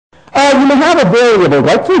may have a variable,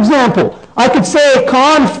 right? For example, I could say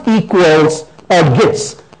conf equals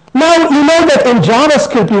gets. Now, you know that in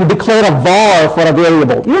JavaScript, you declare a var for a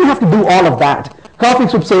variable. You don't have to do all of that.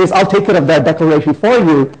 CoffeeScript says, I'll take care of that declaration for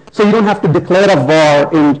you, so you don't have to declare a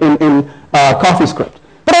var in CoffeeScript.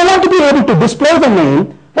 But I want to be able to display the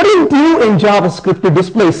name. What do you do in JavaScript to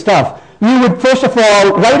display stuff? You would, first of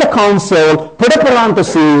all, write a console, put a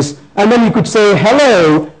parentheses, and then you could say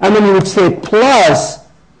hello, and then you would say plus,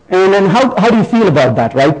 and then how do you feel about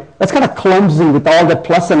that, right? That's kind of clumsy with all that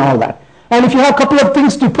plus and all that. And if you have a couple of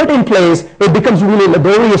things to put in place, it becomes really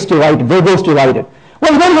laborious to write, verbose to write it.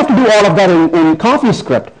 Well, you don't have to do all of that in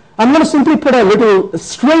CoffeeScript. I'm going to simply put a little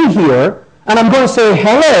string here, and I'm going to say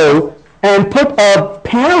hello, and put a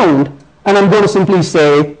pound, and I'm going to simply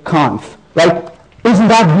say conf, right? Isn't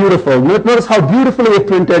that beautiful? Notice how beautifully it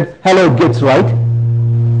printed hello gets, right?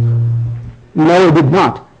 No, it did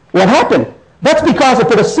not. What happened? That's because I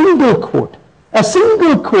put a single quote. A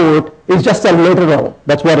single quote is just a literal.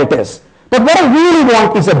 That's what it is. But what I really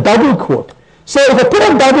want is a double quote. So if I put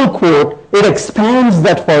a double quote, it expands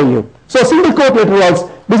that for you. So single quote literals,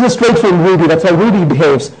 this is straight from Ruby. That's how Ruby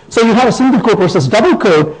behaves. So you have a single quote versus double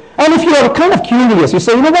quote. And if you are kind of curious, you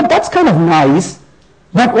say, you know what, that's kind of nice.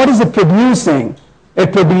 But what is it producing?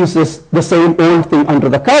 It produces the same old thing under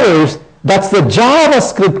the covers. That's the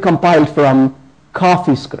JavaScript compiled from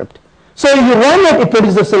CoffeeScript. So you run it, it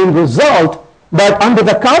produces the same result, but under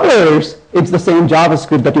the covers, it's the same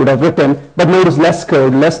JavaScript that you would have written, but notice less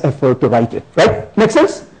code, less effort to write it, right? Make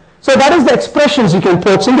sense? So that is the expressions you can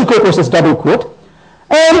put, single quote versus double quote.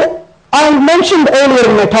 And I mentioned earlier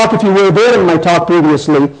in my talk, if you were there in my talk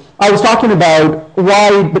previously, I was talking about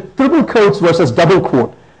why the triple quotes versus double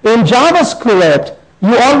quote. In JavaScript,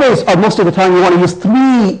 you always, or most of the time, you want to use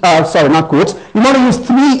not quotes, you want to use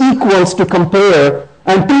 3 equals to compare,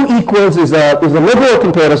 and 2 equals is a liberal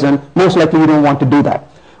comparison. Most likely you don't want to do that.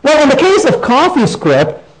 Well, in the case of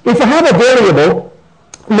CoffeeScript, if I have a variable,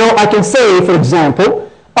 I can say, for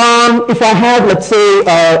example, if I have, let's say,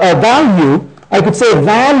 a value, I could say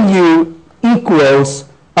value equals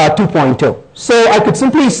 2.2. So I could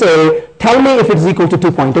simply say, tell me if it is equal to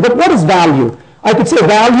 2.2. But what is value? I could say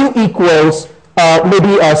value equals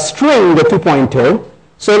maybe a string of 2.2.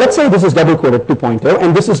 So let's say this is double quoted 2.0,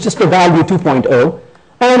 and this is just a value 2.0.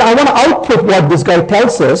 And I want to output what this guy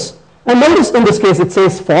tells us. And notice in this case it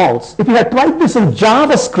says false. If you had tried this in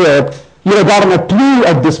JavaScript, you would have gotten a true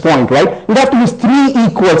at this point, right? You'd have to use 3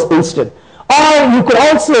 equals instead. Or you could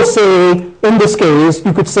also say, in this case,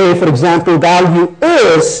 you could say, for example, value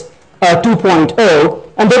is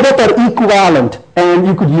 2.0, and they both are equivalent, and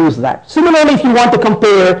you could use that. Similarly, if you want to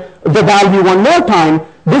compare the value one more time,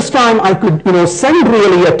 this time I could send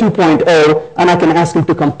really a 2.0, and I can ask it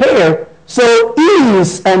to compare. So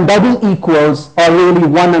is and double equals are really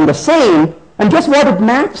one and the same. And guess what it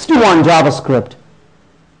maps to on JavaScript?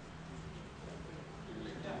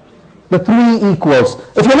 The 3 equals.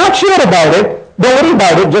 If you're not sure about it, don't worry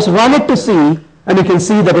about it. Just run it to see, and you can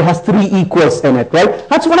see that it has 3 equals in it, right?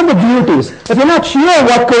 That's one of the beauties. If you're not sure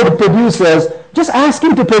what code it produces, just ask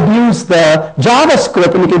him to produce the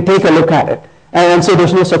JavaScript, and you can take a look at it. And so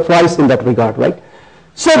there's no surprise in that regard, right?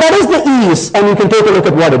 So that is the is, and you can take a look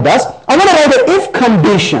at what it does. I want to write an if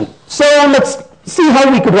condition. So let's see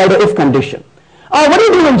how we could write an if condition. What do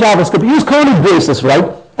you do in JavaScript? You use curly braces, right?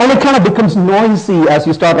 And it kind of becomes noisy as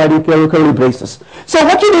you start writing curly braces. So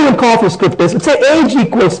what you do in CoffeeScript is, let's say age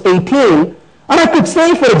equals 18, and I could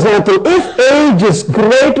say, for example, if age is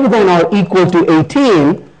greater than or equal to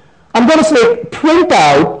 18, I'm going to say print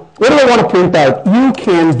out, what do I want to print out? You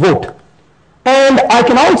can vote. And I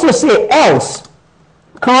can also say else,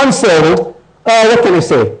 console, what can I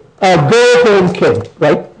say? Go home kid,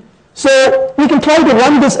 right? So we can try to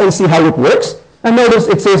run this and see how it works. And notice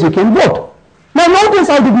it says you can vote. Now notice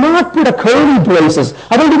I did not put a curly braces.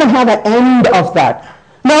 I don't even have an end of that.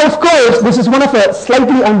 Now of course, this is one of a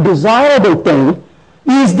slightly undesirable thing,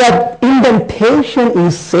 is that indentation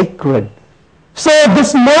is sacred. So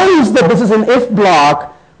this knows that this is an if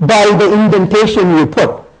block by the indentation you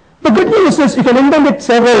put. The good news is you can indent it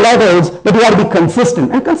several levels, but you got to be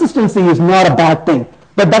consistent. And consistency is not a bad thing.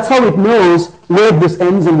 But that's how it knows where this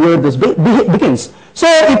ends and where this begins. So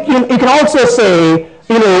it can also say,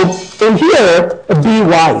 in here, be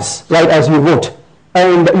wise, right, as you vote.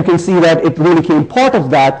 And you can see that it really came part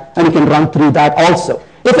of that, and you can run through that also.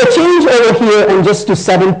 If I change over here and just to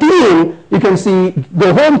 17, you can see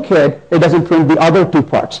go home kid, it doesn't print the other 2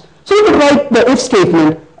 parts. So you can write the if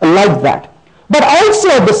statement like that. But also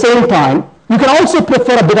at the same time, you can also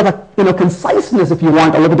prefer a bit of a conciseness if you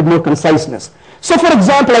want, a little bit more conciseness. So for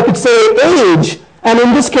example, I could say age, And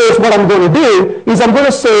in this case, what I'm going to do is I'm going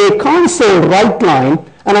to say console write line,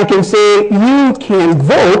 and I can say you can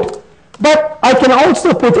vote, but I can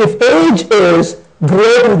also put if age is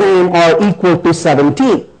greater than or equal to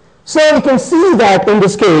 17. So you can see that in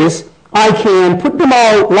this case, I can put them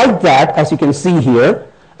all like that, as you can see here,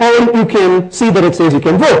 and you can see that it says you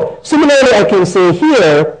can vote. Similarly, I can say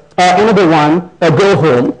here, another one, go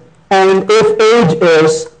home, and if age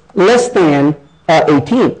is less than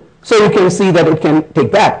 18. So you can see that it can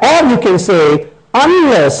take that. Or you can say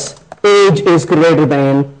unless age is greater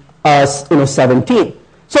than 17.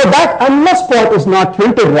 So that unless part is not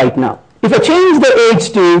printed right now. If I change the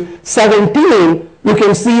age to 17, you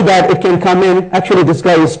can see that it can come in. Actually, this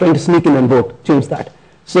guy is trying to sneak in and vote. Change that.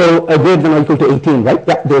 So greater than or equal to 18, right?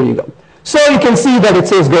 Yeah, there you go. So you can see that it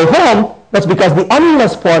says go home. That's because the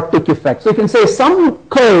unless part took effect. So you can say some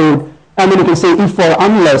code, and then you can say if or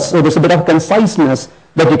unless. So there's a bit of conciseness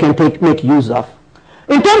that you can make use of.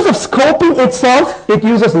 In terms of scoping itself, it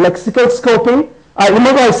uses lexical scoping.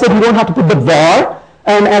 Remember I said you don't have to put the var,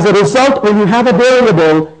 and as a result, when you have a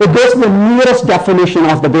variable, it goes to the nearest definition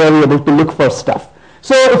of the variable to look for stuff.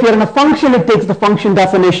 So if you're in a function, it takes the function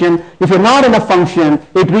definition. If you're not in a function,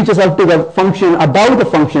 it reaches out to the function about the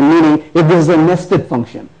function, meaning if this is a nested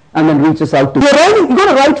function, and then reaches out to. You're going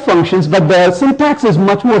to write functions, but the syntax is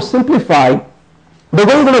much more simplified. The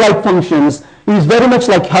way you're going to write functions is very much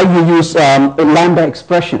like how you use lambda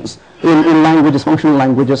expressions in languages, functional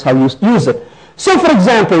languages, how you use it. So for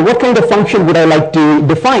example, what kind of function would I like to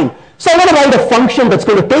define? So I want to write a function that's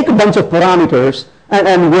going to take a bunch of parameters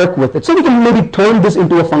and work with it. So we can maybe turn this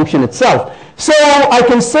into a function itself. So I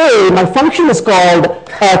can say my function is called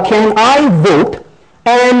can I vote,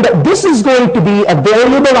 and this is going to be a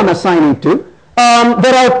variable I'm assigning to.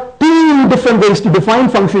 There are two different ways to define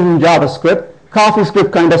functions in JavaScript.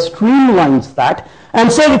 CoffeeScript kind of streamlines that. And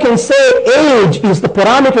so you can say age is the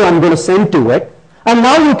parameter I'm going to send to it. And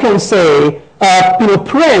now you can say,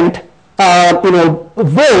 print,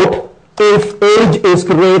 vote if age is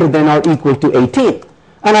greater than or equal to 18.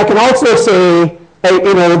 And I can also say,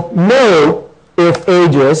 no if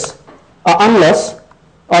age is, unless,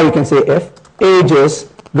 or you can say if age is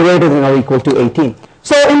greater than or equal to 18.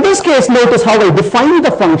 So in this case, notice how I define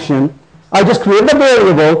the function. I just create a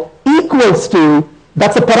variable equals to,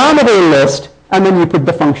 that's a parameter list, and then you put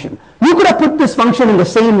the function. You could have put this function in the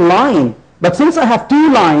same line, but since I have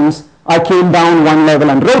two lines, I came down one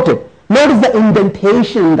level and wrote it. Notice the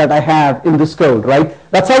indentation that I have in this code, right?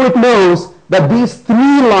 That's how it knows that these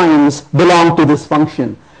three lines belong to this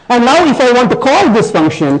function. And now if I want to call this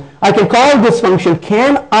function, I can call this function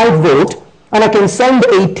can I vote, and I can send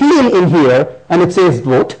 18 in here, and it says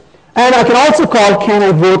vote. And I can also call can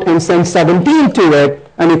I vote and send 17 to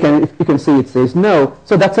it, and you can see it says no.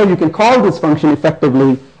 So that's how you can call this function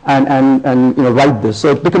effectively and write this.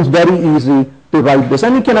 So it becomes very easy to write this.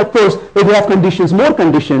 And you can, of course, if you have conditions, more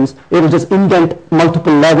conditions, it will just indent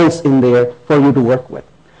multiple levels in there for you to work with.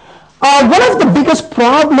 One of the biggest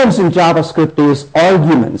problems in JavaScript is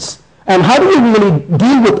arguments. And how do we really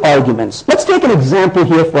deal with arguments? Let's take an example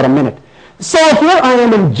here for a minute. So here I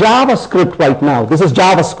am in JavaScript right now. This is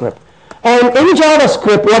JavaScript. And in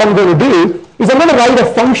JavaScript, what I'm going to do is I'm going to write a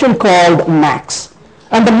function called max.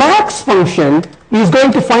 And the max function is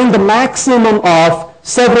going to find the maximum of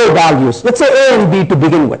several values. Let's say A and B to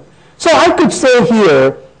begin with. So I could say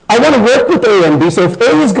here, I want to work with A and B. So if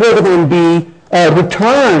A is greater than B,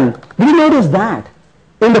 return. Did you notice that?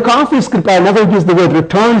 In the CoffeeScript, I never used the word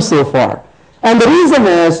return so far. And the reason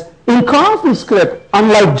is, in CoffeeScript,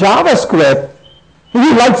 unlike JavaScript,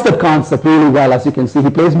 he likes that concept really well, as you can see. He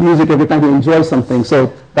plays music every time he enjoys something,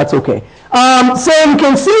 so that's okay. So you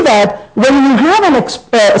can see that when you have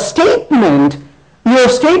a statement, your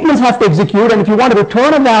statements have to execute, and if you want to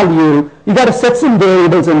return a value, you got to set some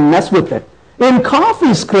variables and mess with it. In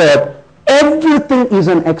CoffeeScript, everything is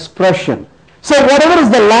an expression. So whatever is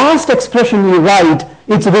the last expression you write,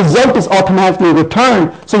 its result is automatically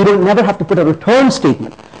returned, so you don't never have to put a return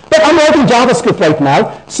statement. But I'm writing JavaScript right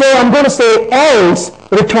now, so I'm going to say else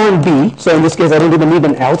return B. So in this case, I don't even need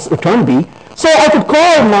an else, return B. So I could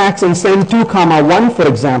call max and send 2, 1, for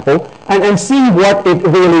example, and see what it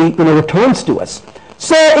really returns to us.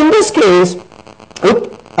 So in this case,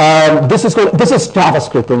 this is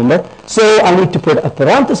JavaScript, remember? So I need to put a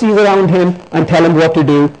parentheses around him and tell him what to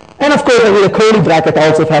do. And of course, I need a curly bracket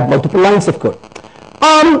also if I have multiple lines of code.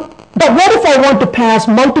 But what if I want to pass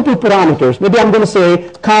multiple parameters? Maybe I'm going to say,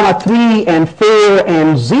 3 and 4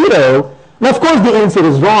 and 0. Now, of course, the answer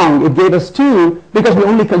is wrong. It gave us 2 because we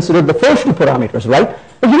only considered the first 2 parameters, right?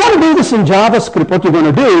 If you want to do this in JavaScript, what you're going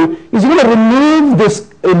to do is you're going to remove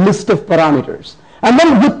this list of parameters. And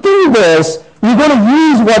then within this, you're going to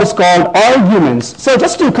use what is called arguments. So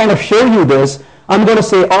just to kind of show you this, I'm going to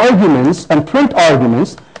say arguments and print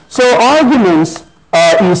arguments. So arguments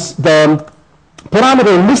is the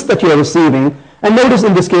parameter list that you're receiving. And notice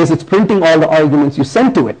in this case, it's printing all the arguments you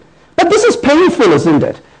sent to it. But this is painful, isn't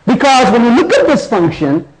it? Because when you look at this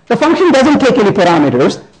function, the function doesn't take any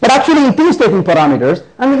parameters, but actually it is taking parameters,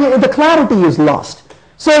 and the clarity is lost.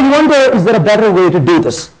 So you wonder, is there a better way to do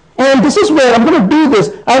this? And this is where I'm going to do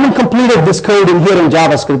this. I haven't completed this code in here in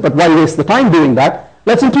JavaScript, but why waste the time doing that?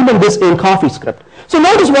 Let's implement this in CoffeeScript. So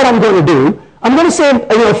notice what I'm going to do. I'm going to say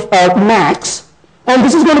max, and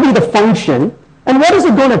this is going to be the function. And what is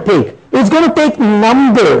it going to take? It's going to take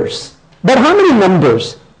numbers. But how many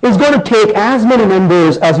numbers? It's going to take as many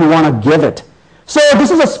numbers as you want to give it. So this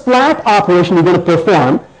is a splat operation you're going to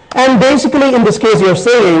perform. And basically, in this case, you're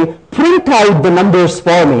saying, print out the numbers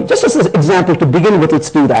for me. Just as an example to begin with, let's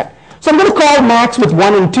do that. So I'm going to call max with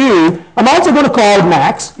 1 and 2. I'm also going to call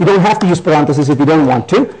max. You don't have to use parentheses if you don't want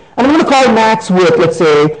to. And I'm going to call max with, let's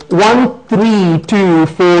say, 1, 3, 2,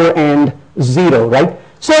 4, and 0, right?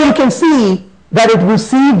 So you can see that it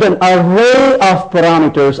received an array of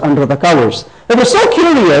parameters under the covers. If you're so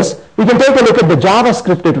curious, you can take a look at the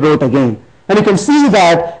JavaScript it wrote again. And you can see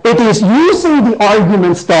that it is using the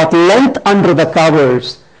arguments.length under the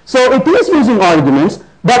covers. So it is using arguments,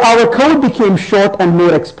 but our code became short and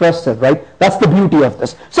more expressive, right? That's the beauty of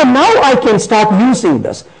this. So now I can start using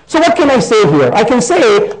this. So what can I say here? I can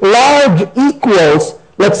say large equals,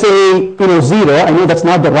 let's say, 0. I know that's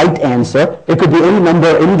not the right answer. It could be any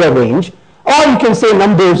number in the range. Or you can say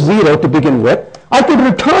number 0 to begin with. I could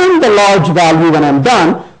return the large value when I'm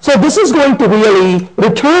done. So this is going to really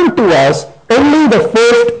return to us only the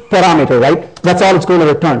first parameter, right? That's all it's going to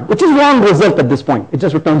return, which is wrong result at this point. It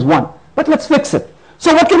just returns 1. But let's fix it.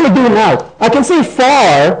 So what can we do now? I can say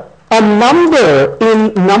for a number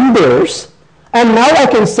in numbers, and now I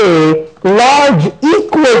can say large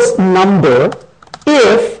equals number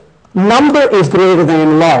if number is greater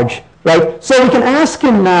than large, right? So we can ask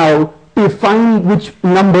him now to find which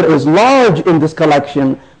number is large in this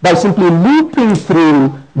collection by simply looping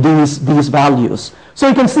through these values. So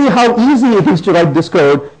you can see how easy it is to write this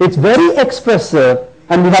code. It's very expressive,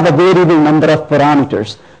 and we have a variable number of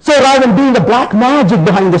parameters. So rather than doing the black magic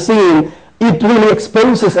behind the scene, it really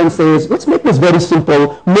exposes and says, let's make this very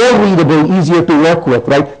simple, more readable, easier to work with,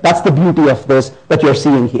 right? That's the beauty of this that you're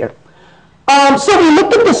seeing here. So we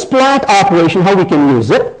looked at the splat operation, how we can use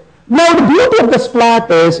it. Now the beauty of the splat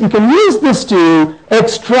is you can use this to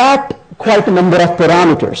extract quite a number of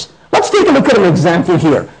parameters. Let's take a look at an example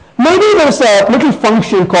here. Maybe there's a little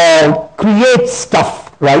function called create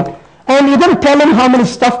stuff, right? And you're going to tell him how many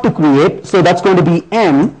stuff to create. So that's going to be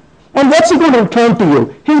n. And what's he going to return to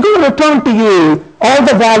you? He's going to return to you all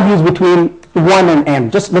the values between 1 and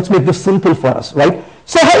n. Just let's make this simple for us, right?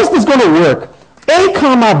 So how is this going to work? A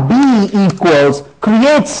comma b equals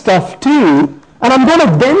create stuff 2. And I'm going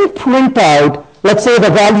to then print out, let's say, the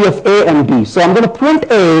value of a and b. So I'm going to print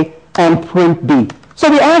a and print b. So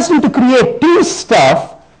we asked him to create 2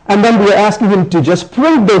 stuff, and then we were asking him to just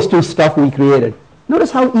print those 2 stuff we created. Notice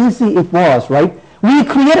how easy it was, right? We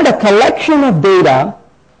created a collection of data,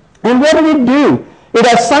 and what did it do?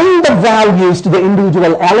 It assigned the values to the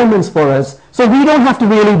individual elements for us, so we don't have to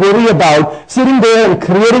really worry about sitting there and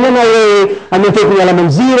creating an array, and then taking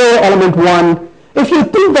element 0, element 1. If you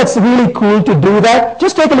think that's really cool to do that,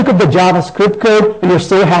 just take a look at the JavaScript code, and you're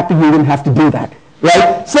so happy you didn't have to do that,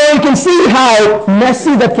 right? So you can see how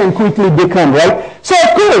messy that can quickly become, right? So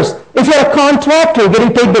of course, if you're a contractor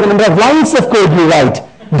getting paid by the number of lines of code you write,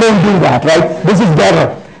 don't do that, right? This is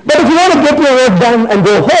better. But if you want to get your work done and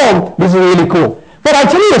go home, this is really cool. But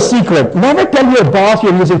I'll tell you a secret. Never tell your boss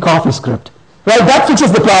you're using CoffeeScript, right? That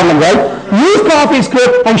fixes the problem, right? Use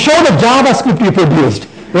CoffeeScript and show the JavaScript you produced.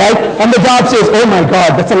 Right? And the job says, oh my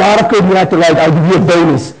God, that's a lot of code you have to write. I'll give you a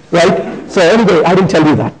bonus, right? So anyway, I didn't tell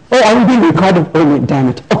you that. Oh, I'm being recorded. Oh, my, damn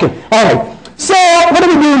it. Okay, all right. So what do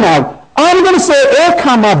we do now? I'm going to say a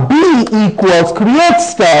comma b equals create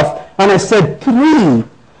stuff, and I said 3. And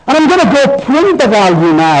I'm going to go print the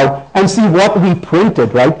value now and see what we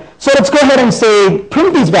printed, right? So let's go ahead and say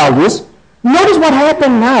print these values. Notice what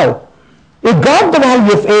happened now. It got the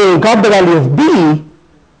value of a, got the value of b,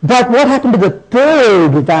 but what happened to the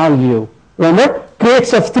third value? Remember,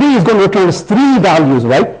 creates of 3 is going to return us 3 values,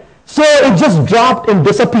 right? So it just dropped and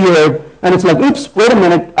disappeared, and it's like, oops, wait a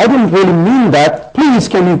minute, I didn't really mean that. Please,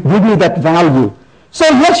 can you give me that value? So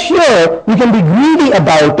yes, sure, we can be greedy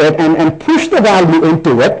about it and push the value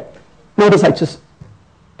into it. Notice I just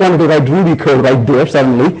wanted to write Ruby code right there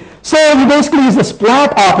suddenly. So you basically use the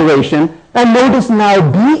splat operation, And notice now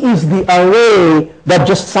B is the array that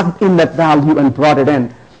just sucked in that value and brought it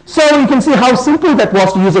in. So you can see how simple that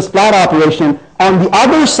was to use a splat operation. On the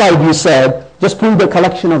other side, you said, just print the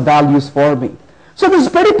collection of values for me. So this is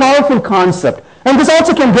a pretty powerful concept. And this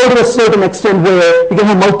also can go to a certain extent where you can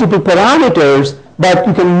have multiple parameters, but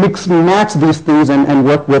you can mix and match these things and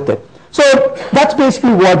work with it. So that's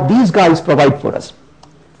basically what these guys provide for us.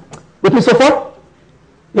 With me so far?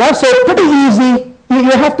 Yeah, so pretty easy. You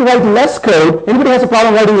have to write less code. Anybody has a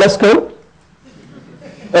problem writing less code?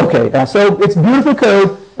 Okay, so it's beautiful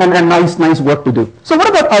code and nice work to do. So what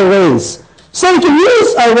about arrays? So you can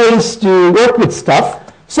use arrays to work with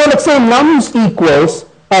stuff. So let's say nums equals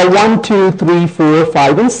 1, 2, 3, 4,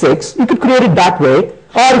 5, and 6. You could create it that way.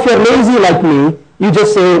 Or if you're lazy like me, you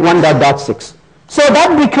just say 1 dot 6. So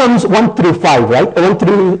that becomes 1 through 5, right? 1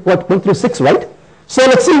 through 6, right? So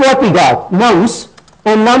let's see what we got. Nums.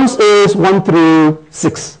 And nums is 1 through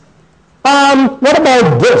 6. What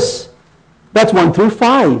about this? That's 1 through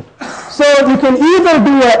 5. So you can either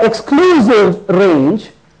do an exclusive range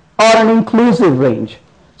or an inclusive range.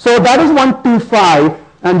 So that is 1 to 5,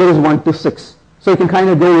 and there is 1 to 6. So you can kind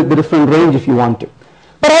of go with the different range if you want to.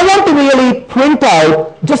 But I want to really print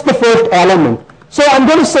out just the first element. So I'm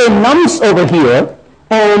going to say nums over here,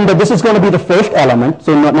 and this is going to be the first element,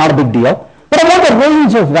 so not a big deal. But I want a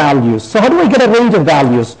range of values. So how do I get a range of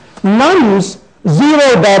values? Nums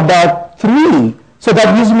 0 dot 3. So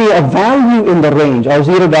that gives me a value in the range. Or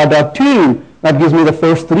 0 dot 2. That gives me the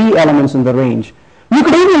first 3 elements in the range. You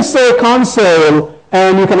could even say console,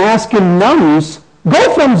 and you can ask in nums,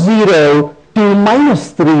 go from 0 to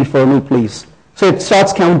minus 3 for me, please. So it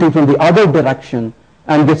starts counting from the other direction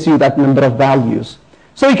and gets you that number of values.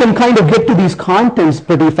 So you can kind of get to these contents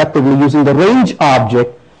pretty effectively using the range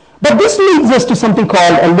object. But this leads us to something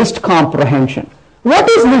called a list comprehension. What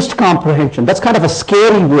is list comprehension? That's kind of a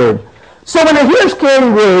scary word. So when I hear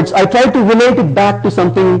scary words, I try to relate it back to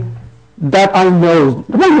something that I know.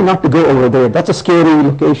 Maybe not to go over there. That's a scary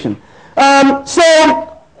location.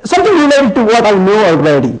 So something related to what I know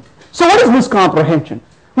already. So what is list comprehension?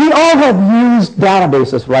 We all have used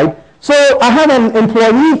databases, right? So I have an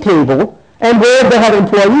employee table, and where they have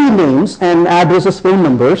employee names and addresses, phone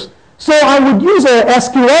numbers. So I would use a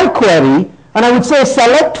SQL query, and I would say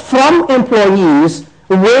select from employees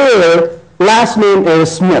where last name is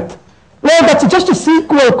Smith. Well, that's just a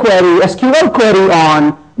SQL query, SQL query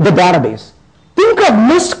on the database. Think of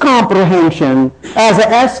list comprehension as a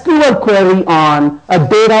SQL query on a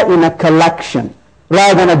data in a collection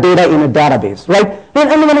rather than a data in a database, right?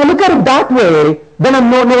 And when I look at it that way, then I'm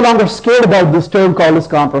no longer scared about this term called list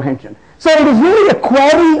comprehension. So it is really a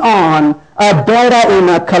query on a data in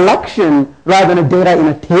a collection rather than a data in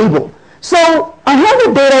a table. So I have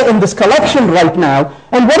the data in this collection right now,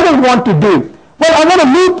 and what do I want to do? Well, I want to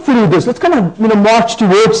move through this. Let's kind of march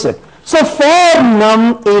towards it. So for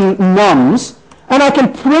num in nums, and I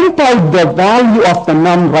can print out the value of the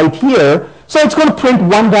num right here. So it's going to print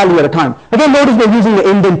one value at a time. Again, notice we're using the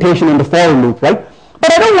indentation in the for loop, right?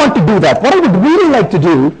 But I don't want to do that. What I would really like to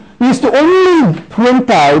do is to only print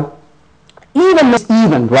out even is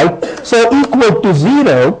even, right? So equal to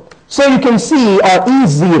 0. So you can see our is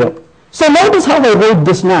 0. So notice how I wrote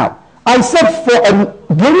this now. I said for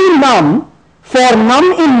give me num, for num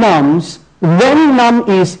in nums, when num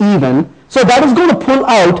is even. So that is going to pull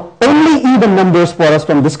out only even numbers for us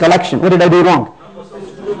from this collection. What did I do wrong?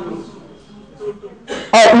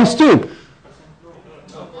 Oh, is 2.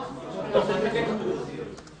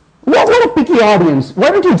 What a picky audience.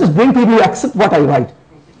 Why don't you just bring people who accept what I write?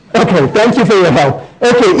 Okay, thank you for your help.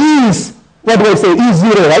 Okay, is, what do I say? Is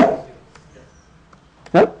 0, right?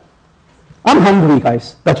 Right? I'm hungry,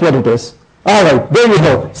 guys. That's what it is. All right, there you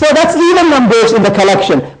go. So that's even numbers in the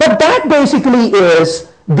collection. But that basically is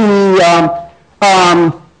the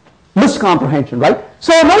list comprehension, right?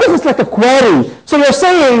 So notice it's like a query. So you're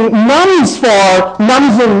saying nums for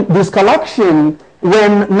nums in this collection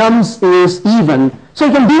when nums is even. So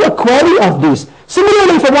you can do a query of this.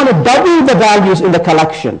 Similarly, if I want to double the values in the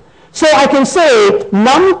collection, so I can say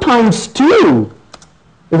num times 2.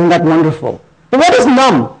 Isn't that wonderful? But what is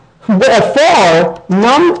num? For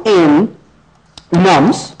num in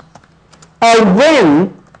nums,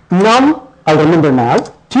 when num, I remember now,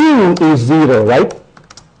 2 is 0, right?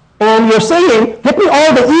 And you're saying, get me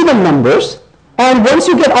all the even numbers, and once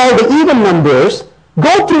you get all the even numbers,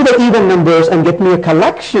 go through the even numbers and get me a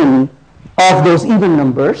collection of those even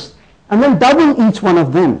numbers, and then double each one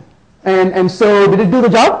of them. And so, did it do the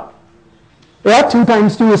job? Yeah, 2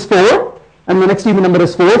 times 2 is 4, and the next even number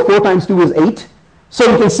is 4. 4 times 2 is 8. So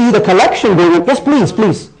you can see the collection going on. Yes, please,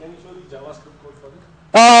 please. Can you show the JavaScript code for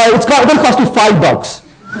this? It's going to cost you $5.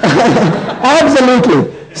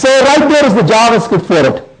 Absolutely. So right there is the JavaScript for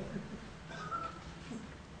it.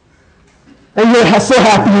 And you're so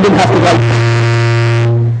happy you didn't have to write.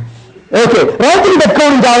 Okay, writing that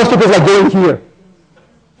code in JavaScript is like going here.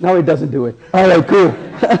 Now it doesn't do it. All right, cool.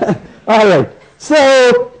 All right.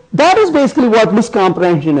 So that is basically what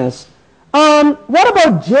miscomprehension is. What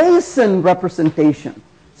about JSON representation?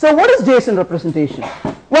 So what is JSON representation?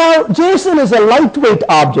 Well, JSON is a lightweight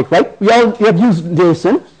object, right? You have used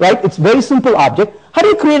JSON, right? It's a very simple object. How do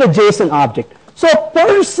you create a JSON object? So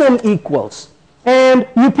person equals, and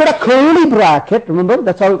you put a curly bracket. Remember,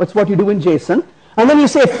 that's what you do in JSON. And then you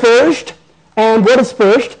say first, and what is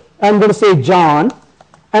first? I'm going to say John,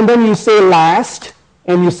 and then you say last,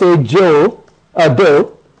 and you say Joe,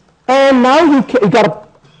 Bill, and now you got an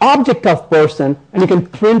object of person, and you can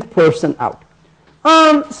print person out.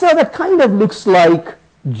 So that kind of looks like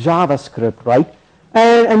JavaScript, right?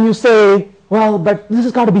 And you say, well, but this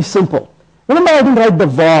has got to be simple. Remember, I didn't write the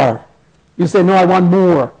var. You say, no, I want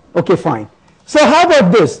more. Okay, fine. So how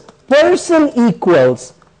about this? Person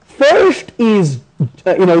equals, first is,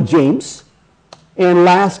 James, and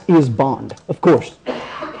last is Bond, of course.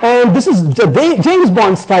 And this is the James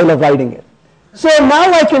Bond style of writing it. So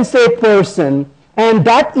now I can say person, and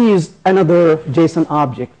that is another JSON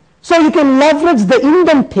object. So you can leverage the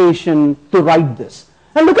indentation to write this.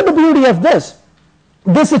 And look at the beauty of this.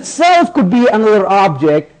 This itself could be another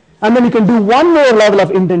object, and then you can do one more level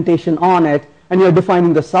of indentation on it, and you're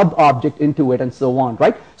defining the sub-object into it, and so on,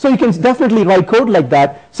 right? So you can definitely write code like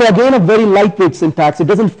that. So again, a very lightweight syntax. It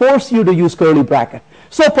doesn't force you to use curly bracket.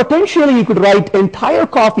 So potentially you could write entire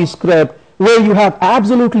CoffeeScript where you have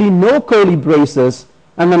absolutely no curly braces,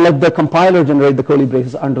 and then let the compiler generate the curly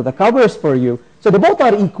braces under the covers for you. So they both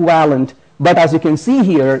are equivalent, but as you can see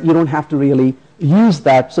here, you don't have to really use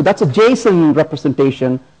that. So that's a JSON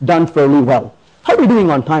representation done fairly well. How are we doing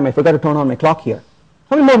on time? I forgot to turn on my clock here.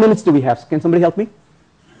 How many more minutes do we have? Can somebody help me?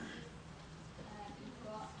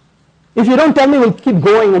 If you don't tell me, we'll keep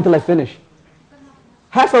going until I finish.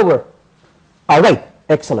 Half hour. All right,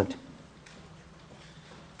 excellent.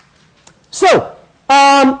 So,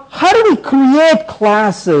 how do we create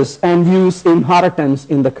classes and use inheritance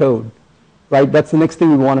in the code? Right, that's the next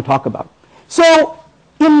thing we want to talk about. So,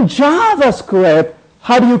 in JavaScript,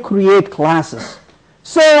 how do you create classes?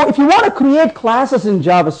 So, if you want to create classes in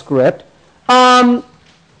JavaScript,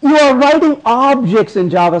 you are writing objects in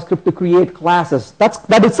JavaScript to create classes.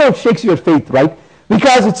 That itself shakes your faith, right?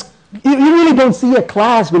 Because you really don't see a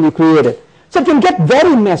class when you create it. So it can get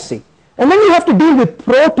very messy. And then you have to deal with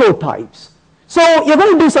prototypes. So you're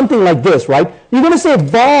going to do something like this, right? You're going to say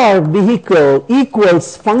var vehicle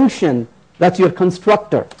equals function. That's your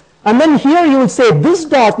constructor. And then here you will say this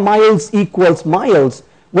dot miles equals miles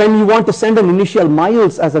when you want to send an initial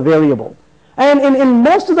miles as a variable. And in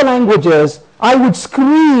most of the languages, I would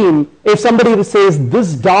scream if somebody says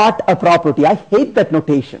this dot a property. I hate that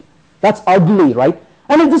notation. That's ugly, right?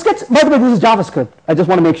 And if this gets, by the way, this is JavaScript. I just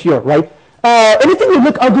want to make sure, right? Anything that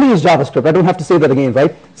look ugly is JavaScript. I don't have to say that again,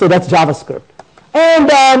 right? So that's JavaScript.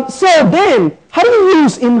 And so then, how do you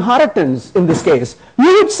use inheritance in this case?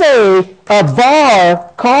 You would say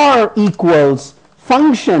var car equals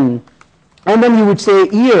function, and then you would say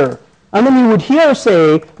year. And then you would here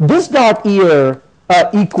say this dot year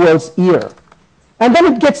equals year. And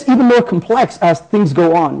then it gets even more complex as things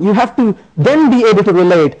go on. You have to then be able to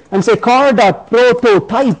relate and say car dot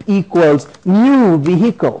prototype equals new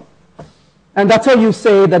vehicle. And that's how you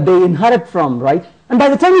say that they inherit from, right? And by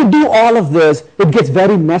the time you do all of this, it gets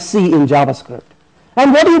very messy in JavaScript.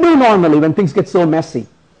 And what do you do normally when things get so messy?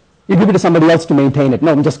 You give it to somebody else to maintain it.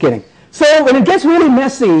 No, I'm just kidding. So when it gets really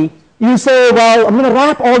messy, you say, well, I'm going to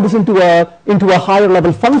wrap all this into a higher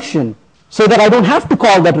level function so that I don't have to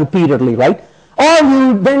call that repeatedly, right? Or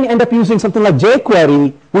you then end up using something like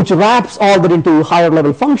jQuery, which wraps all that into higher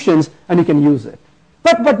level functions, and you can use it.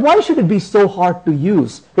 But why should it be so hard to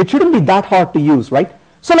use? It shouldn't be that hard to use, right?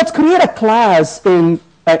 So let's create a class in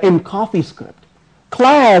CoffeeScript.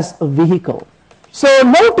 Class vehicle. So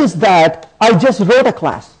notice that I just wrote a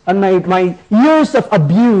class, and my years of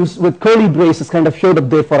abuse with curly braces kind of showed up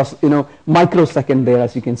there for us, microsecond there,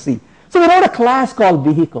 as you can see. So we wrote a class called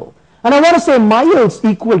vehicle, and I want to say miles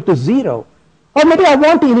equal to 0. Or maybe I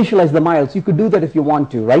want to initialize the miles. You could do that if you want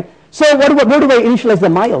to, right? So where do I initialize the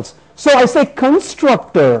miles? So I say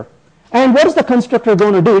constructor, and what is the constructor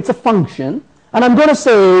going to do? It's a function, and I'm going to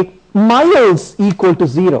say miles equal to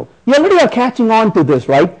 0. You already are catching on to this,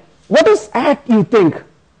 right? What is at, you think?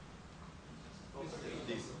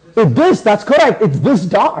 It's this, that's correct. It's this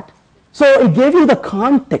dot. So it gave you the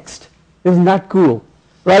context. Isn't that cool?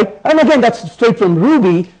 right? And again, that's straight from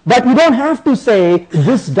Ruby, but you don't have to say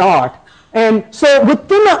this dot. And so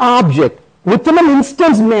within an object, within an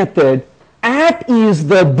instance method, at is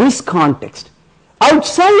the this context.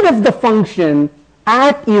 Outside of the function,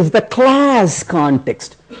 at is the class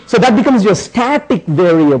context. So that becomes your static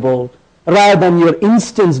variable rather than your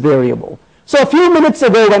instance variable. So a few minutes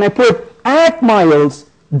ago when I put at miles,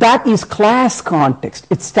 that is class context.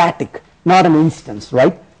 It's static, not an instance,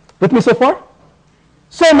 right? With me so far?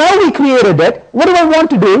 So now we created it. What do I want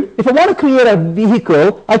to do? If I want to create a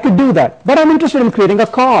vehicle, I could do that. But I'm interested in creating a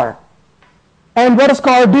car. And what does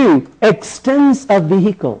car do? Extends a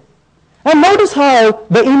vehicle. And notice how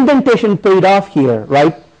the indentation paid off here,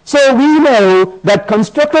 right? So we know that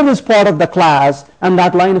constructor is part of the class and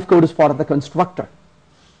that line of code is part of the constructor.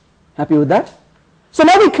 Happy with that? So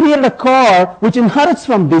now we created a car which inherits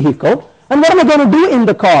from vehicle. And what am I going to do in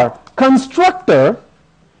the car? Constructor.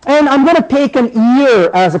 And I'm going to take an year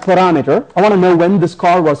as a parameter. I want to know when this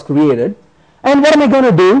car was created. And what am I going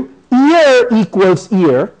to do? Year equals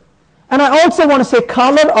year. And I also want to say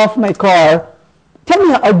color of my car. Tell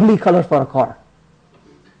me an ugly color for a car.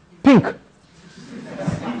 Pink.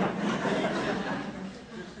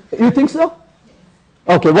 You think so?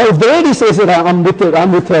 Okay, well, if the lady says it, I'm with her. I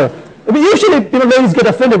mean, usually, ladies get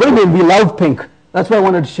offended. What do you mean? We love pink. That's why I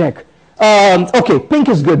wanted to check. Okay, pink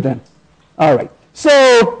is good then. All right.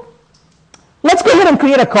 So let's go ahead and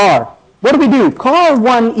create a car. What do?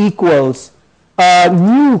 Car1 equals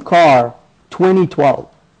new car 2012.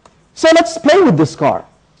 So let's play with this car.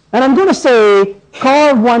 And I'm going to say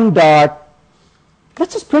car1 dot.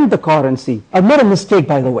 Let's just print the car and see. I've made a mistake,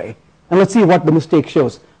 by the way. And let's see what the mistake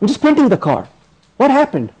shows. I'm just printing the car. What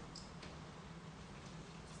happened?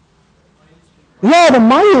 Yeah, the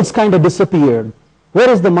miles kind of disappeared. Where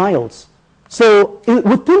is the miles? So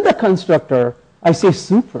within the constructor, I say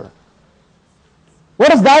super. What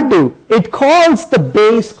does that do? It calls the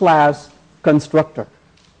base class constructor.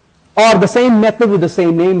 Or the same method with the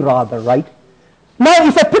same name rather, right? Now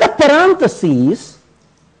if I put a parentheses,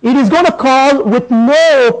 it is going to call with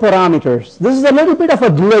no parameters. This is a little bit of a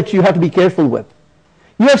glitch you have to be careful with.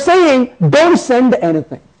 You're saying don't send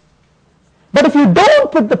anything. But if you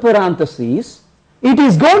don't put the parentheses, it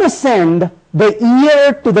is going to send the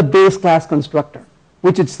year to the base class constructor,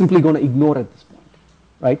 which it's simply going to ignore at this point,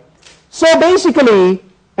 right? So basically,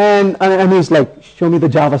 and he's like, show me the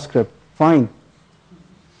JavaScript. Fine.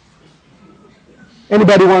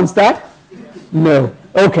 Anybody wants that? No.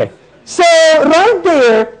 Okay. So right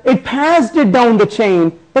there, it passed it down the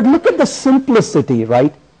chain, but look at the simplicity,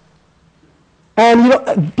 right? And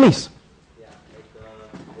please. Yeah, I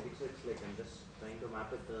think so it's like I'm just trying to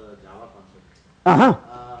map it the Java concept.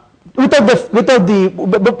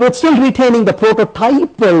 But still retaining the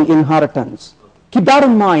prototypal inheritance. Okay. Keep that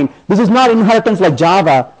in mind. This is not inheritance like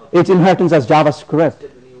Java. Okay. It's inheritance as JavaScript.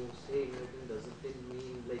 When you say inheritance, doesn't it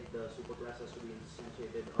mean like the superclass has to be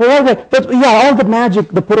instantiated? Well, right. But yeah, all the magic,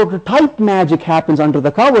 the prototype magic happens under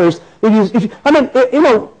the covers. You need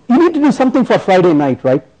to do something for Friday night,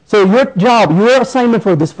 right? So your assignment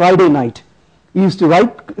for this Friday night is to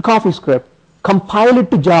write CoffeeScript, compile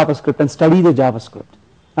it to JavaScript, and study the JavaScript.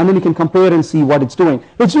 And then you can compare and see what it's doing.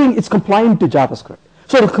 It's compliant to JavaScript.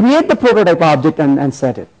 So to create the prototype object and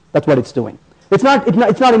set it. That's what it's doing. It's not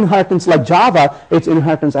inheritance like Java. It's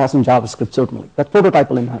inheritance as in JavaScript, certainly. That's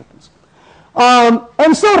prototypal inheritance.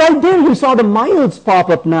 And so right there you saw the miles pop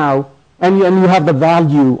up now, and you have the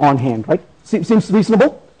value on hand, right? Seems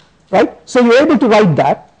reasonable, right? So you're able to write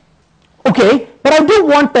that. Okay, but I do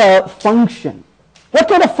want a function. What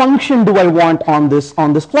kind of function do I want on this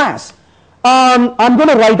class? I'm going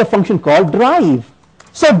to write a function called drive.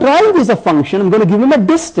 So drive is a function. I'm going to give him a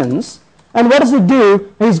distance. And what does it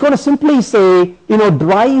do? He's going to simply say,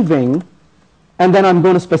 driving. And then I'm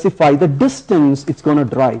going to specify the distance it's going to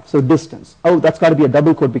drive. So distance. Oh, that's got to be a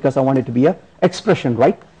double quote because I want it to be an expression,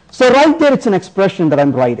 right? So right there, it's an expression that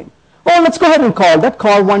I'm writing. Oh, let's go ahead and call that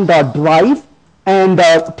car1.drive. And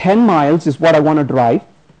 10 miles is what I want to drive.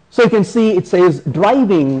 So you can see it says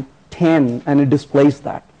driving 10, and it displays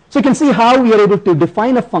that. So you can see how we are able to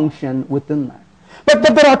define a function within that. But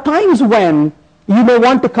there are times when you may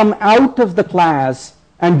want to come out of the class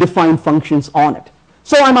and define functions on it.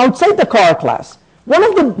 So I'm outside the car class. One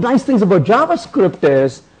of the nice things about JavaScript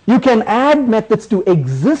is you can add methods to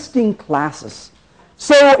existing classes.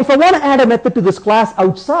 So if I want to add a method to this class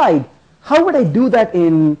outside, how would I do that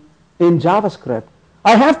in JavaScript?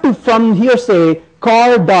 I have to from here say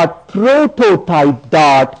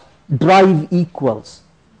car.prototype.drive equals.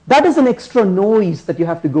 That is an extra noise that you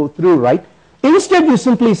have to go through, right? Instead, you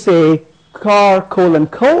simply say car :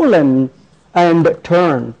 and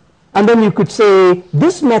turn. and then you could say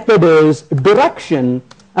this method is direction,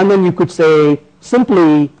 and then you could say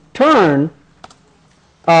simply turn,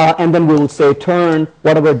 and then we'll say turn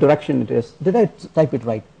whatever direction it is. Did I type it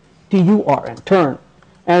right? T-U-R-N, turn.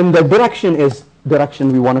 And the direction is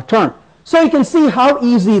direction we want to turn. So you can see how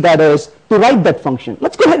easy that is to write that function.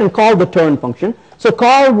 Let's go ahead and call the turn function. So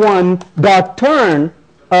call one dot turn,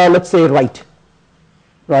 let's say right.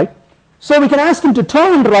 Right? So we can ask him to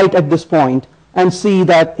turn right at this point and see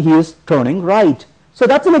that he is turning right. So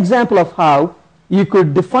that's an example of how you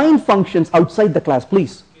could define functions outside the class.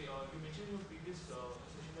 Please. Okay, you mentioned in your previous session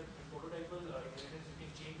that in prototypal inheritance you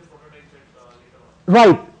can change the prototype set later on.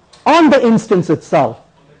 Right, on the instance itself.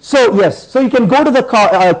 So yes, so you can go to the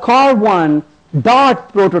car1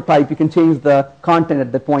 dot prototype, you can change the content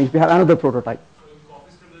at that point if you have another prototype. So in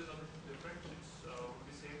CoffeeScript there is something different, it's would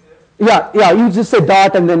be same there? Yeah, you just say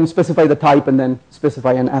dot and then specify the type and then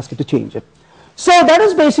specify and ask it to change it. So that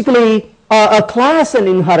is basically a class and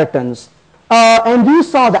inheritance. And you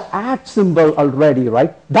saw the @ symbol already,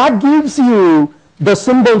 right? That gives you the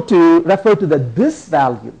symbol to refer to the this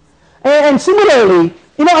value. And similarly,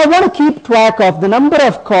 I want to keep track of the number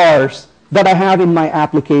of cars that I have in my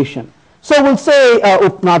application. So we'll say,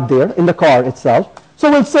 not there, in the car itself. So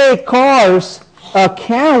we'll say cars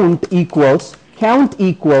count equals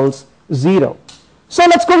 0. So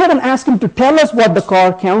let's go ahead and ask him to tell us what the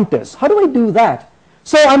car count is. How do I do that?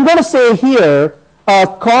 So I'm going to say here,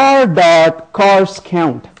 car.cars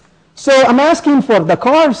count. So I'm asking for the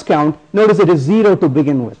cars count. Notice it is 0 to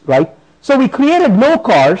begin with, right? So we created no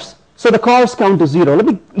cars. So the cars count is 0. Let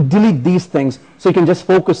me delete these things so you can just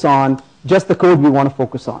focus on just the code we want to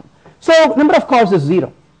focus on. So number of cars is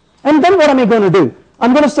 0. And then what am I going to do?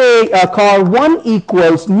 I'm going to say car1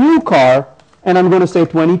 equals new car, and I'm going to say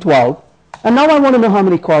 2012. And now I want to know how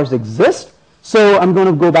many cars exist. So I'm going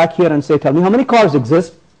to go back here and say, tell me how many cars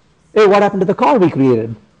exist. Hey, what happened to the car we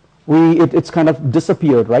created? It's kind of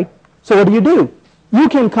disappeared, right? So what do? You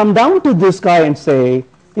can come down to this guy and say,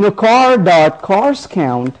 car.cars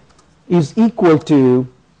count is equal to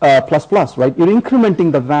plus plus, right? You're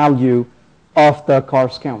incrementing the value of the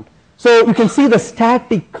cars count. So you can see the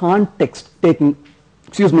static context taking,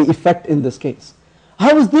 effect in this case.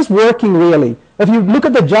 How is this working really? If you look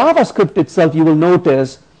at the JavaScript itself, you will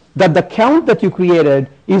notice that the count that you created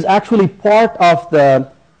is actually part of the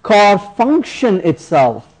car function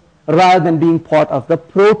itself rather than being part of the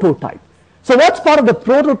prototype. So what's part of the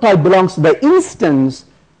prototype belongs to the instance.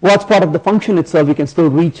 What's part of the function itself, you can still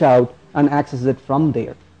reach out and access it from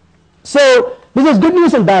there. So this is good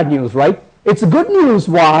news and bad news, right? It's good news.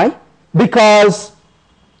 Why? Because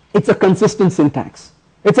it's a consistent syntax.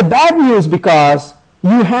 It's a bad news because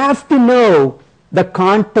you have to know the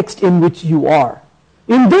context in which you are.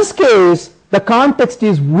 In this case, the context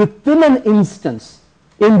is within an instance.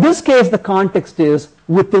 In this case, the context is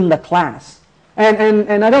within the class.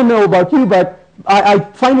 And I don't know about you, but I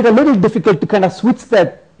find it a little difficult to kind of switch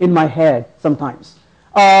that in my head sometimes.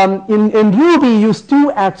 In Ruby, use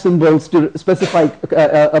two @ symbols to specify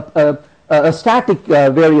a static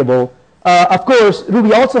variable. Of course,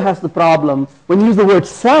 Ruby also has the problem when you use the word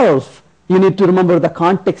self, you need to remember the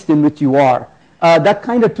context in which you are. That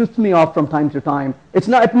kind of trips me off from time to time.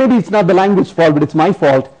 Maybe it's not the language fault, but it's my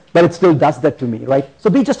fault, but it still does that to me, right? So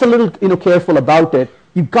be just a little careful about it.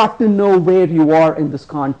 You've got to know where you are in this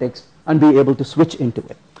context and be able to switch into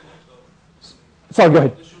it. Sorry, go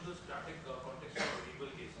ahead.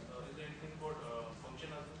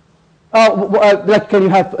 Like, can you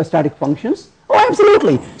have static functions? Oh,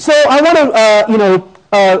 absolutely. So I want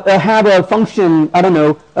to, have a function. I don't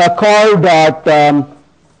know, car.foo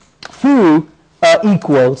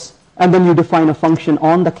equals, and then you define a function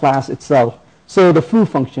on the class itself. So the foo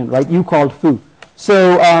function, right? You called foo.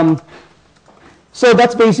 So so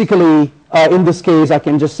that's basically in this case, I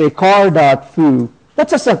can just say car.foo.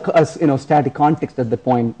 That's just a static context at the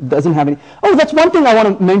point. It doesn't have any. Oh, that's one thing I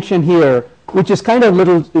want to mention here, which is kind of a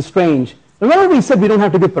little strange. Remember we said we don't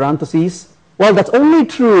have to give parentheses? Well, that's only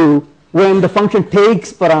true when the function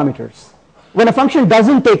takes parameters. When a function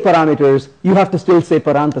doesn't take parameters, you have to still say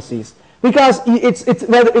parentheses. Because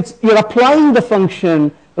you're applying the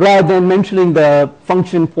function rather than mentioning the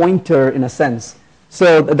function pointer in a sense.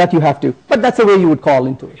 So that you have to. But that's the way you would call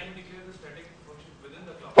into it. Can you declare the static function within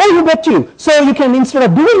the class? Oh, you bet you. So you can, instead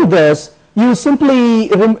of doing this, you simply,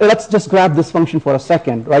 let's just grab this function for a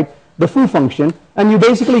second, right? The foo function, and you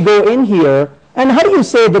basically go in here, and how do you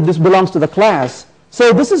say that this belongs to the class?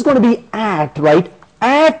 So this is going to be right?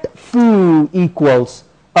 @foo equals,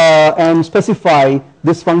 and specify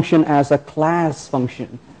this function as a class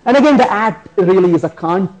function. And again, the @ really is a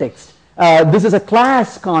context. This is a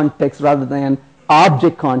class context rather than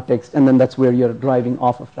object context, and then that's where you're driving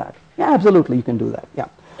off of that. Yeah, absolutely, you can do that. Yeah.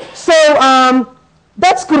 So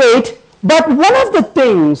that's great. But one of the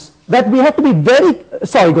things that we have to be very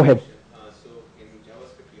sorry. Go ahead. So in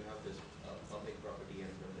JavaScript, you have this public property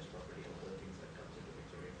and privileged property and other things that comes into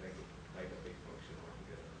picture. You're trying to write a big function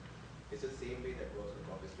altogether. It's the same way that works in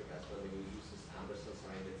CoffeeScript as well. When you use this ampersand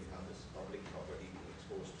sign, that you have this public property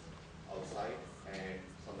exposed outside and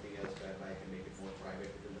something else whereby I can make it more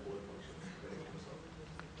private within the whole function when it comes out.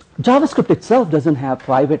 JavaScript itself doesn't have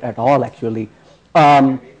private at all, actually.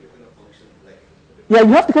 Yeah,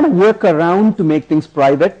 you have to kind of work around to make things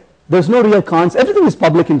private. There's no real concept. Everything is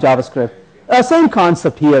public in JavaScript. Same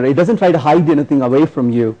concept here. It doesn't try to hide anything away from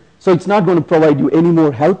you. So it's not going to provide you any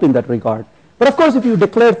more help in that regard. But of course, if you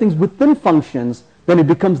declare things within functions, then it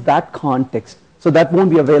becomes that context. So that won't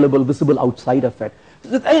be available, visible outside of it.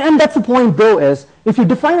 And that's the point, though, is if you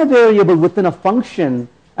define a variable within a function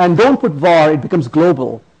and don't put var, it becomes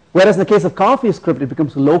global. Whereas in the case of CoffeeScript, it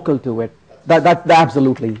becomes local to it. That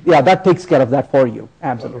absolutely, yeah, that takes care of that for you.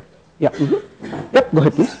 Absolutely, yeah. Yep. Go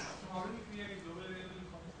ahead, please. How do we create a global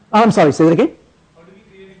variable? I'm sorry. Say that again. How do we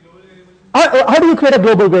create a global variable? How do you create a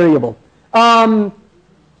global variable?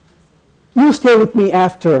 You stay with me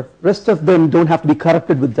after. Rest of them don't have to be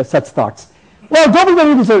corrupted with such thoughts. Well, global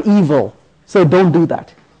variables are evil, so don't do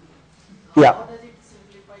that. Yeah. How does it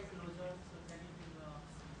simplify closure?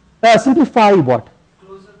 So can you Simplify what?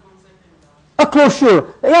 closure concept in A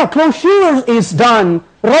closure. Yeah, closure is done.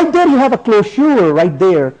 Right there you have a closure right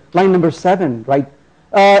there, line number 7, right?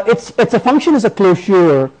 It's a function is a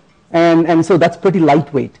closure, and so that's pretty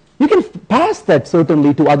lightweight. You can pass that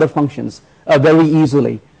certainly to other functions very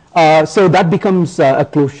easily. So that becomes a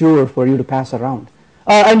closure for you to pass around.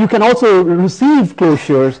 And you can also receive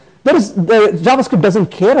closures. JavaScript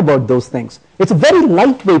doesn't care about those things. It's a very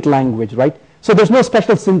lightweight language, right? So there's no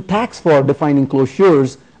special syntax for defining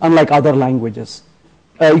closures, unlike other languages.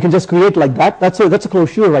 You can just create like that. That's a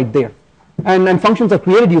closure right there. And functions are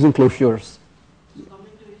created using closures.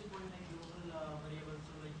 coming to his point, like global variables,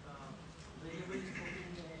 so like variable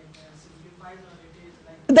scoping simplifies, or it is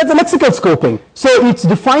like That's a lexical scoping. So it's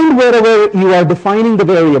defined wherever you are defining the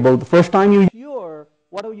variable. The first time you ensure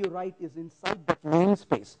whatever you write is inside that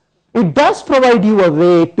namespace. It does provide you a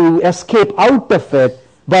way to escape out of it,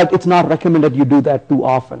 but it's not recommended you do that too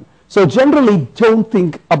often. So generally, don't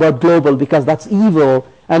think about global because that's evil,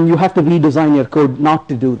 and you have to redesign your code not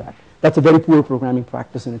to do that. That's a very poor programming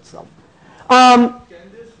practice in itself. Can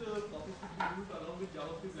this CoffeeScript be used along with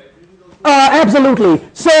JavaScript libraries also? Absolutely.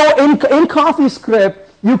 So in CoffeeScript,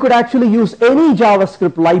 you could actually use any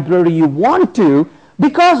JavaScript library you want to,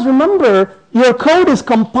 because remember, your code is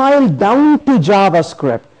compiled down to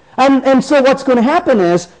JavaScript. And so what's going to happen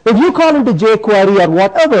is, if you call into jQuery or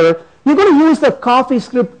whatever, you're going to use the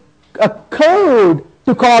CoffeeScript code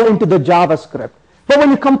to call into the JavaScript. But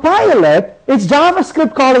when you compile it, it's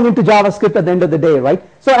JavaScript calling into JavaScript at the end of the day, right?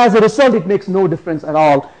 So as a result, it makes no difference at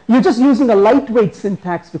all. You're just using a lightweight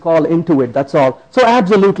syntax to call into it, that's all. So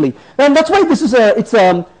absolutely. And that's why this is it's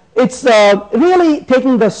really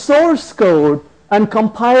taking the source code and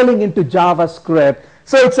compiling into JavaScript.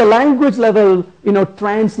 So it's a language level,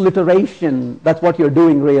 transliteration. That's what you're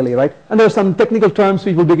doing really, right? And there are some technical terms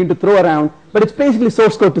people begin to throw around, but it's basically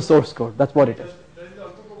source code to source code. That's what it is. Does it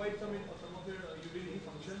also provide some of your utility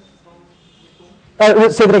functions from the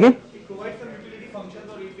code? Say that again? It provides some utility functions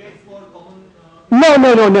or APIs for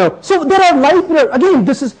common. No. So there are library. Again,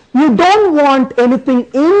 you don't want anything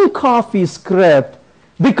in CoffeeScript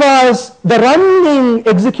because the running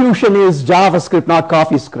execution is JavaScript, not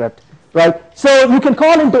CoffeeScript, right? So you can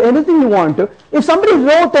call into anything you want to. If somebody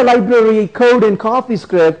wrote a library code in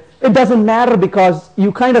CoffeeScript, it doesn't matter because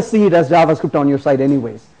you kind of see it as JavaScript on your side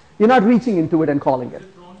anyways. You're not reaching into it and calling it. Is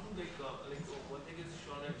it drawn to one thing is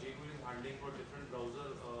shown that jQuery is handling for different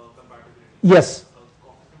browser compatibility? Yes.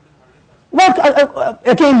 CoffeeScript is handling that. Well,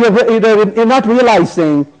 again, you're not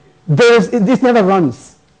realizing this never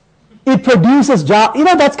runs. It produces Java.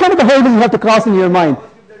 That's kind of the hurdle you have to cross in your mind.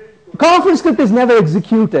 CoffeeScript is never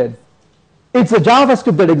executed. It's a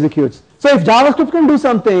JavaScript that executes. So if JavaScript can do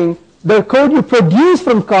something, the code you produce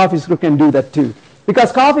from CoffeeScript can do that too.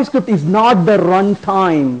 Because CoffeeScript is not the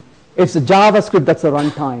runtime. It's the JavaScript that's the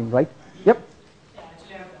runtime, right? Yep. yeah,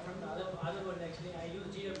 actually from the other word actually I use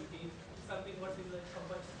GWT, something what is like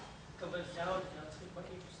compares Java to JavaScript, but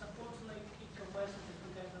it supports like it compares to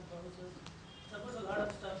different kinds of browsers, supports a lot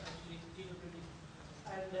of stuff actually GWT.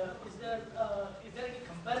 And is there any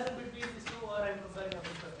comparison between these two, or I'm comparing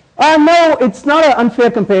apples to apples? No, it's not an unfair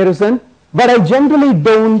comparison, but I generally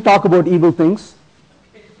don't talk about evil things.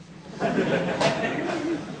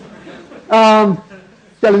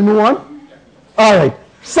 Shall we move on? All right.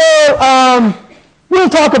 So we'll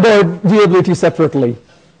talk about viewability separately.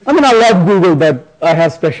 I mean, I love Google, but I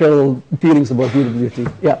have special feelings about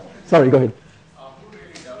viewability. Yeah. Sorry. Go ahead. Who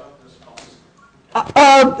really developed this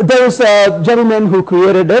CoffeeScript? There's a gentleman who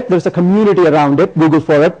created it. There's a community around it. Google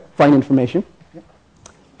for it. Find information.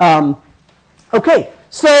 Okay.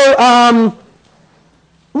 So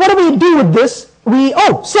what do we do with this?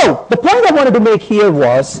 So the point I wanted to make here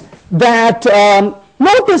was that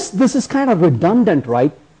notice this is kind of redundant,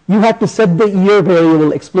 right? You have to set the year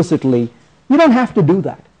variable explicitly. You don't have to do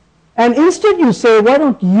that. And instead you say, why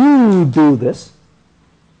don't you do this?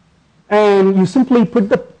 And you simply put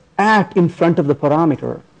the at in front of the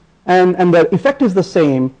parameter. And the effect is the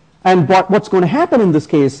same. And what's going to happen in this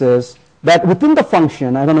case is that within the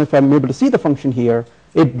function, I don't know if I'm able to see the function here,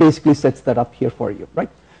 it basically sets that up here for you, right?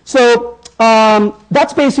 So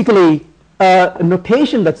that's basically a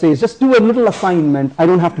notation that says just do a little assignment. I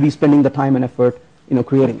don't have to be spending the time and effort,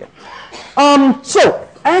 creating it. So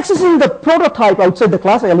accessing the prototype outside the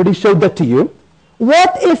class, I already showed that to you.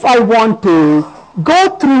 What if I want to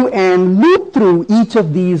go through and loop through each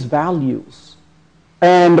of these values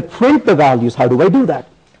and print the values? How do I do that?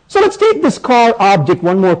 So let's take this car object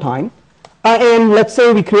one more time. And let's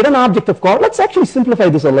say we create an object of car. Let's actually simplify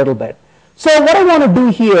this a little bit. So what I want to do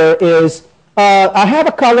here is I have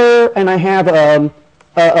a color and I have a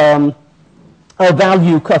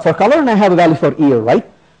value for color and I have a value for ear, right?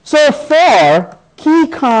 So for key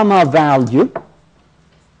comma value,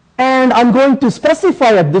 and I'm going to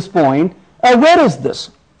specify at this point, where is this?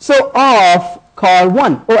 So of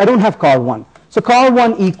car1. Oh, I don't have car1. So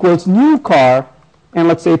car1 equals new car, and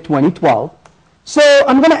let's say 2012. So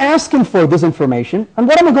I'm going to ask him for this information. And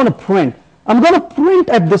what am I going to print? I'm going to print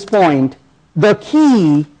at this point the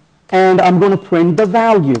key, and I'm going to print the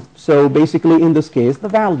value. So basically, in this case, the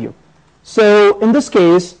value. So in this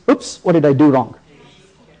case, oops, what did I do wrong?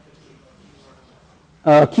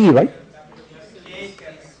 Key, right?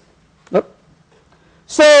 Nope.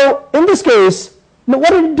 So in this case, what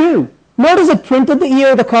did it do? Notice it printed the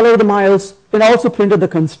year, the color, the miles. It also printed the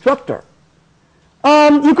constructor.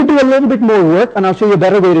 You could do a little bit more work, and I'll show you a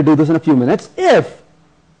better way to do this in a few minutes. If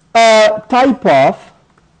type of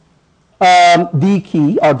the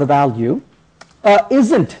key or the value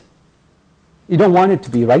isn't, you don't want it to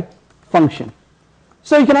be, right? Function.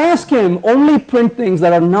 So you can ask him only print things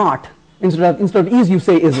that are not, instead of is, you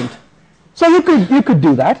say isn't. So you could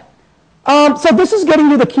do that. So this is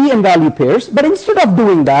getting you the key and value pairs, but instead of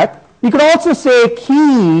doing that, you could also say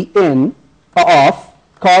key in of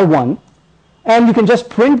car1, and you can just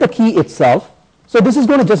print the key itself. So this is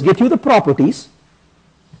going to just get you the properties,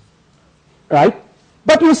 right?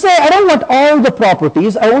 But you say, I don't want all the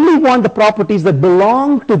properties. I only want the properties that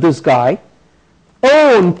belong to this guy,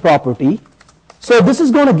 own property. So this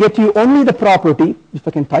is going to get you only the property, if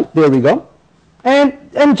I can type, there we go. And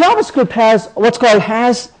JavaScript has what's called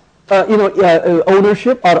has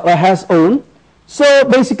ownership or has own. So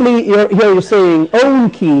basically here you're saying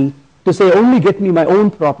own key to say only get me my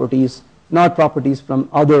own properties, not properties from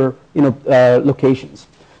other locations.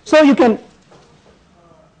 So you can. The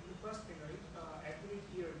first thing, right? Accurate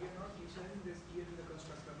year. We are not initializing this year in the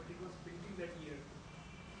constructor, but it was printing that year.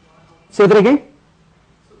 Say that again.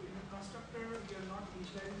 So in the constructor, we are not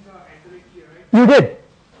initializing the accurate year, right? You did.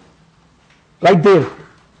 Right there.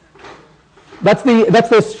 That's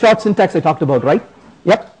the short syntax I talked about, right?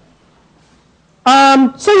 Yep.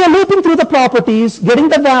 So you're looping through the properties, getting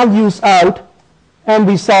the values out, and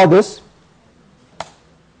we saw this.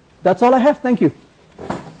 That's all I have. Thank you.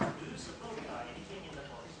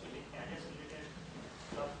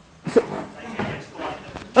 So,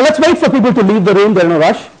 let's wait for people to leave the room. They're in a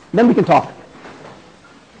rush. Then we can talk.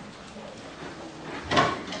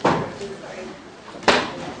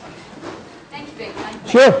 Thank you, Venkat.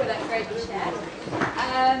 Sure. For that great chat.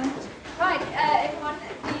 Right, everyone,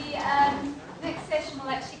 the next session will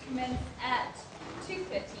actually commence at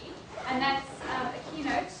 2:30, and that's a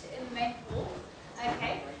keynote in the main hall.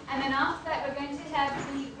 Okay, and then after that, we're going to have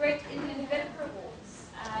the Great Indian Developer Awards,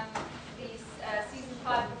 season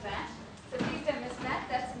 5 of that. So please don't miss that.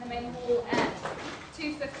 That's in the main hall at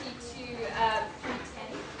 2:50 to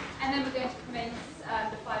 3:10, and then we're going to commence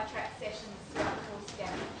the 5-track sessions throughout the course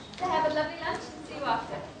again. So have a lovely lunch and see you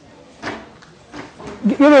after.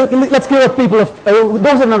 Let's give people,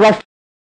 those in a rush.